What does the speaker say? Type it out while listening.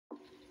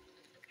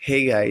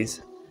Hey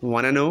guys,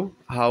 wanna know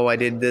how I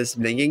did this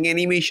blinking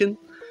animation?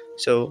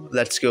 So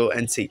let's go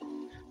and see.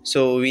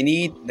 So we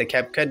need the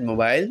CapCut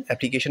mobile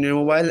application in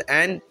your mobile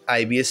and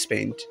IBS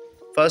Paint.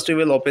 First we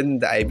will open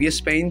the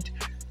IBS Paint.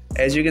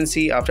 As you can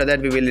see, after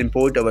that we will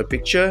import our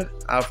picture.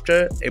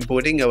 After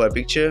importing our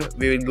picture,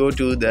 we will go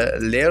to the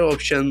layer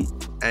option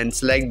and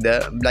select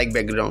the black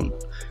background.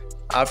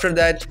 After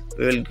that,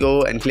 we will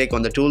go and click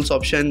on the tools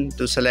option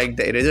to select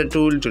the eraser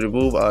tool to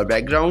remove our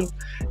background.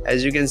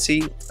 As you can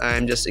see, I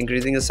am just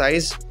increasing the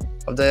size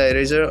of the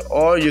eraser,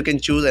 or you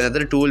can choose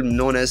another tool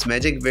known as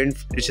magic wand,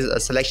 which is a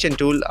selection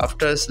tool.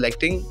 After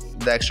selecting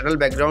the external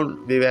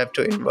background, we have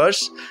to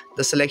inverse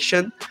the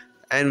selection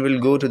and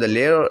we'll go to the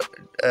layer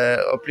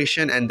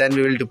operation, and then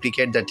we will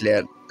duplicate that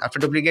layer. After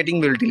duplicating,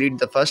 we will delete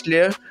the first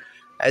layer.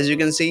 As you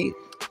can see,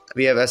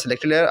 we have a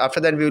selected layer. After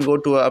that, we will go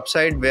to a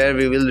upside where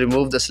we will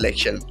remove the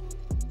selection.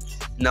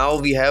 Now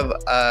we have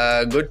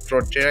a good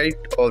portrait,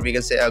 or we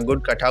can say a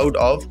good cutout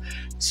of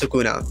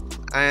Sukuna.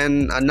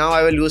 And now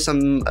I will do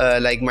some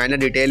like minor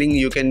detailing.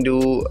 You can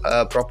do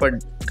a proper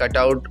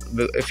cutout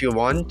if you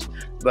want,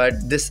 but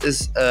this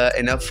is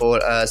enough for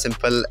a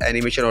simple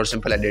animation or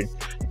simple edit.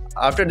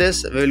 After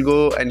this, we will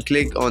go and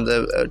click on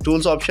the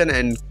tools option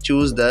and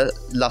choose the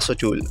lasso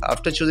tool.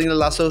 After choosing the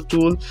lasso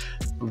tool,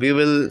 we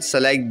will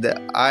select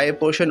the eye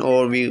portion,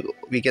 or we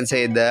can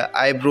say the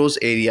eyebrows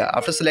area.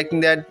 After selecting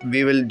that,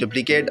 we will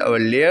duplicate our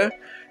layer,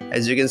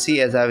 as you can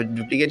see, as I have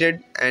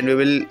duplicated, and we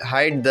will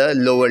hide the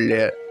lower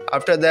layer.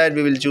 After that,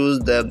 we will choose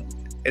the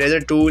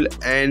eraser tool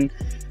and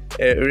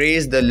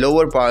erase the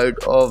lower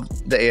part of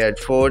the ear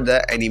for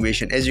the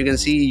animation. As you can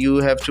see, you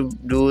have to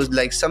do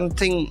like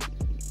something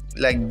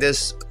like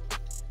this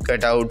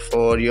cutout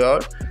for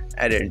your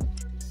edit.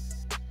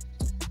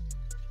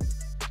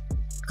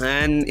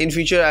 And in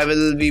future I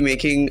will be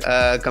making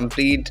a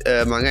complete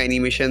manga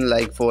animation,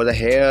 like for the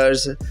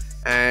hairs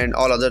and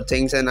all other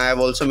things. And I have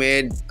also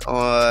made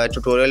a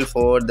tutorial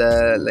for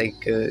the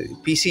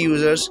PC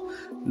users.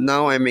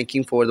 Now I'm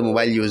making for the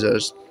mobile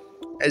users.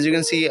 As you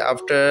can see,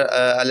 after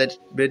a little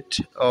bit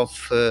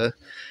of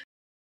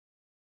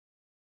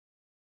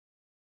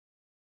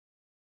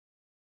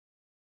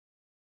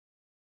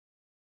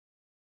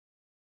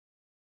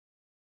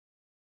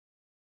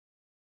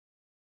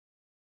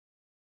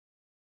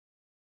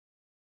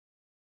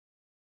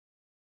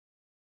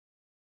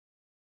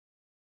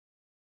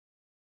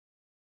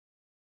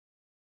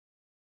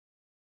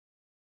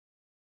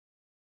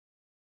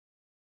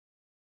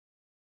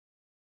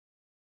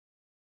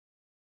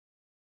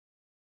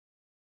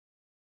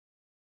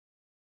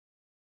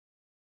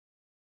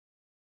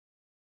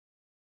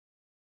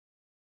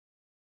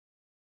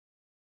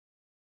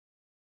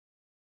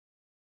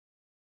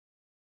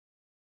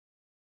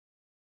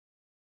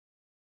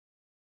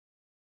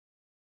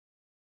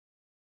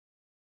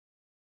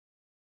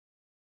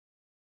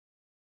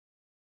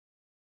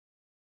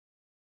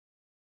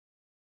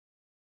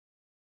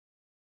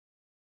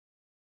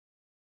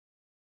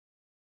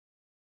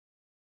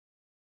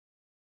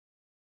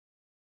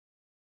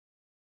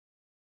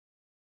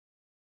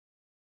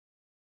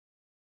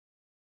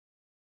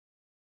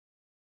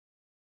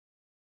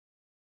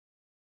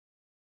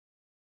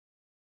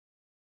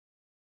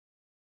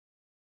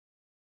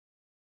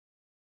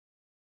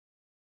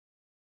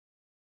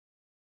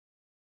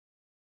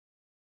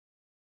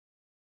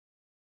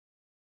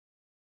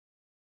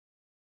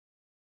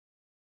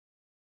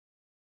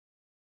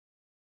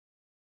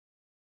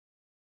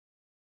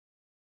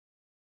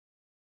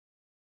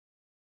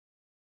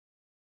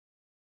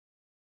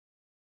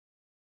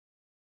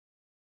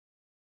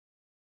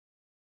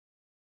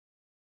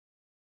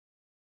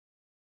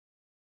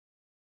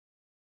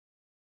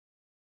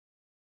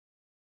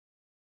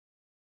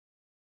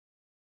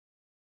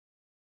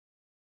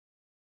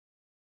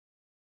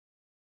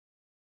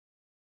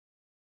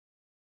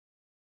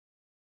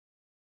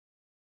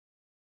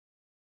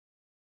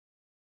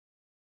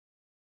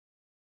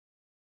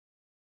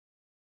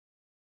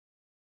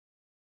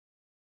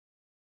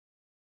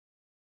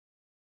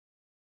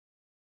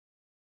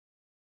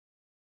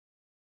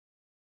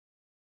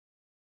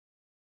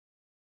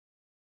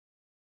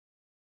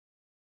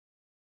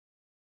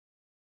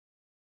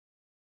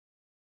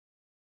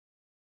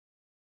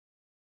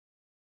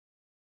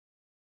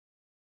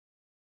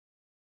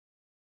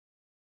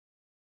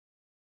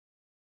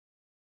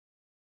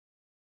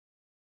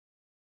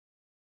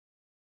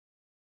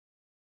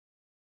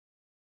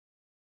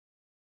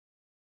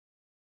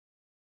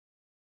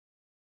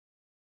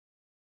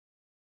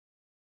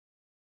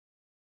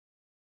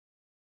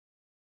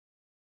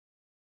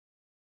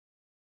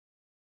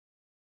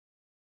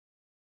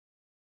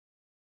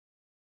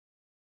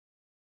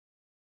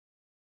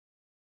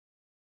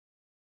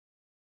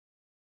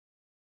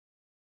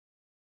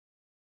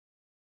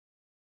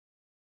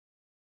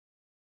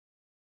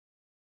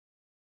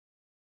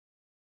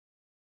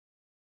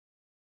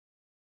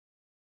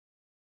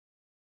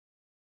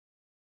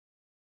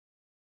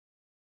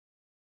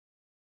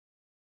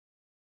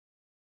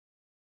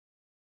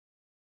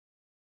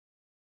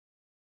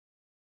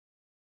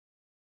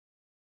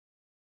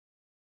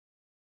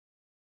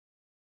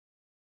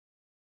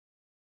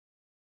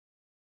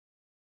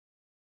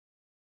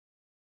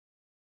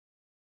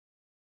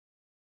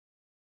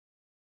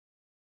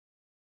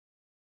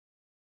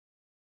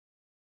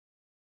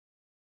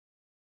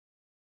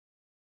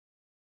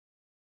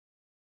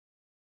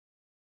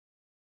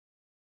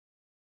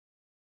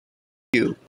you.